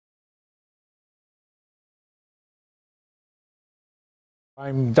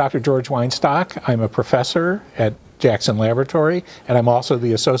I'm Dr. George Weinstock. I'm a professor at Jackson Laboratory, and I'm also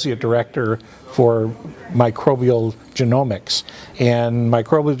the Associate Director for Microbial Genomics. And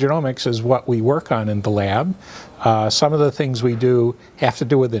microbial genomics is what we work on in the lab. Some of the things we do have to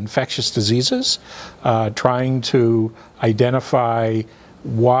do with infectious diseases, trying to identify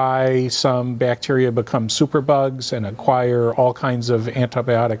why some bacteria become superbugs and acquire all kinds of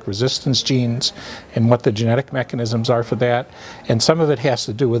antibiotic resistance genes and what the genetic mechanisms are for that. And some of it has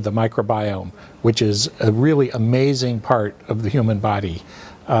to do with the microbiome, which is a really amazing part of the human body.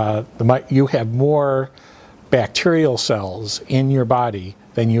 You have more bacterial cells in your body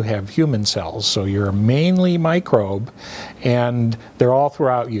than you have human cells. So you're mainly microbe, and they're all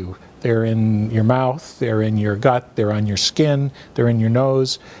throughout you. They're in your mouth, they're in your gut, they're on your skin, they're in your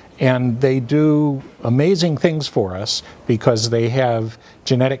nose, and they do amazing things for us because they have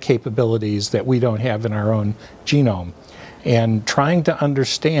genetic capabilities that we don't have in our own genome. And trying to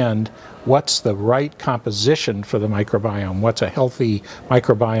understand what's the right composition for the microbiome, what's a healthy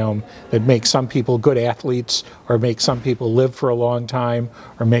microbiome that makes some people good athletes, or makes some people live for a long time,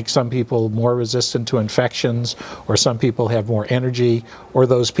 or makes some people more resistant to infections, or some people have more energy, or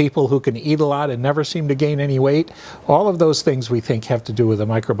those people who can eat a lot and never seem to gain any weight. All of those things we think have to do with the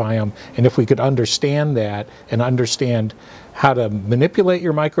microbiome, and if we could understand that and understand how to manipulate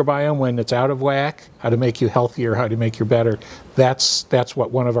your microbiome when it's out of whack, how to make you healthier, how to make you better, that's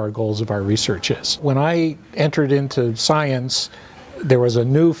what one of our goals of our research is. When I entered into science, there was a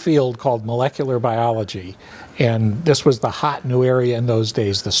new field called molecular biology, and this was the hot new area in those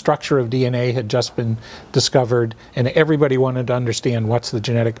days. The structure of DNA had just been discovered, and everybody wanted to understand what's the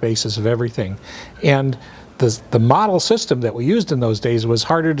genetic basis of everything. And the model system that we used in those days was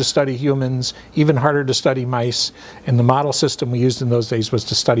harder to study humans, even harder to study mice, and the model system we used in those days was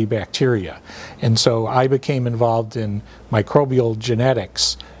to study bacteria. And so I became involved in microbial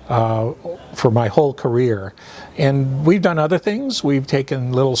genetics for my whole career. And we've done other things. We've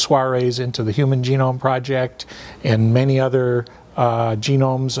taken little soirees into the Human Genome Project and many other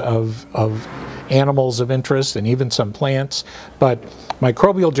genomes of animals of interest and even some plants. But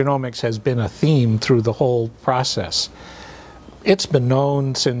microbial genomics has been a theme through the whole process. It's been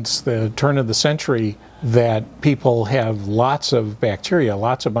known since the turn of the century that people have lots of bacteria,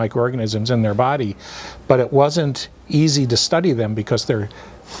 lots of microorganisms in their body, but it wasn't easy to study them because there are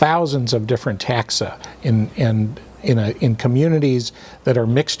thousands of different taxa in communities that are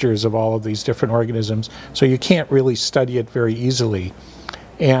mixtures of all of these different organisms, so you can't really study it very easily.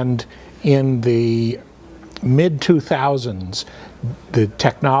 And in the mid-2000s, the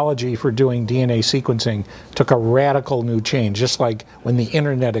technology for doing DNA sequencing took a radical new change, just like when the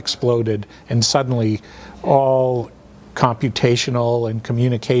internet exploded and suddenly all computational and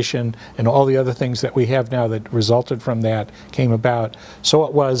communication and all the other things that we have now that resulted from that came about. So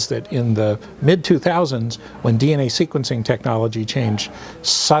it was that in the mid-2000s, when DNA sequencing technology changed,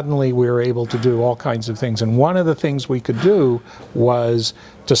 suddenly we were able to do all kinds of things. And one of the things we could do was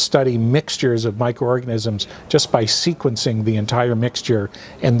to study mixtures of microorganisms just by sequencing the entire mixture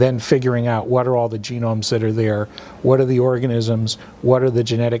and then figuring out what are all the genomes that are there, what are the organisms, what are the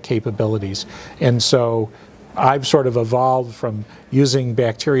genetic capabilities. And so I've sort of evolved from using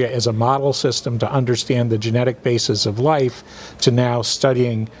bacteria as a model system to understand the genetic basis of life to now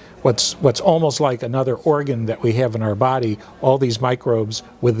studying what's almost like another organ that we have in our body, all these microbes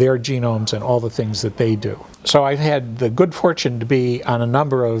with their genomes and all the things that they do. So I've had the good fortune to be on a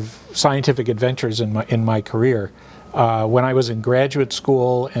number of scientific adventures in my career. When I was in graduate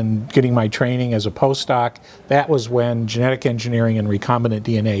school and getting my training as a postdoc, that was when genetic engineering and recombinant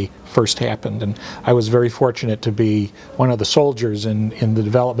DNA first happened, and I was very fortunate to be one of the soldiers in the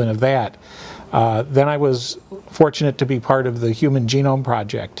development of that. Then I was fortunate to be part of the Human Genome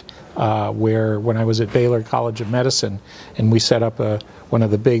Project, when I was at Baylor College of Medicine, and we set up one of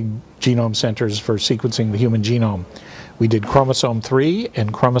the big genome centers for sequencing the human genome. We did chromosome 3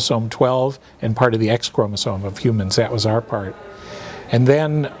 and chromosome 12 and part of the X chromosome of humans. That was our part. And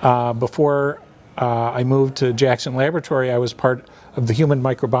then before I moved to Jackson Laboratory, I was part of the Human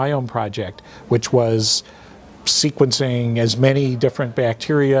Microbiome Project, which was sequencing as many different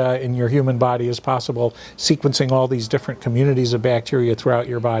bacteria in your human body as possible, sequencing all these different communities of bacteria throughout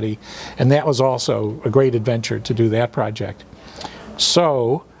your body. And that was also a great adventure to do that project.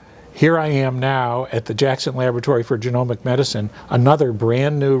 So here I am now at the Jackson Laboratory for Genomic Medicine, another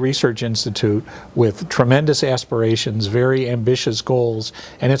brand new research institute with tremendous aspirations, very ambitious goals,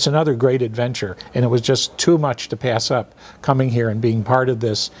 and it's another great adventure. And it was just too much to pass up coming here and being part of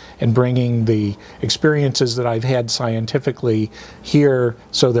this and bringing the experiences that I've had scientifically here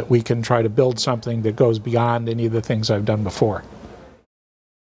so that we can try to build something that goes beyond any of the things I've done before.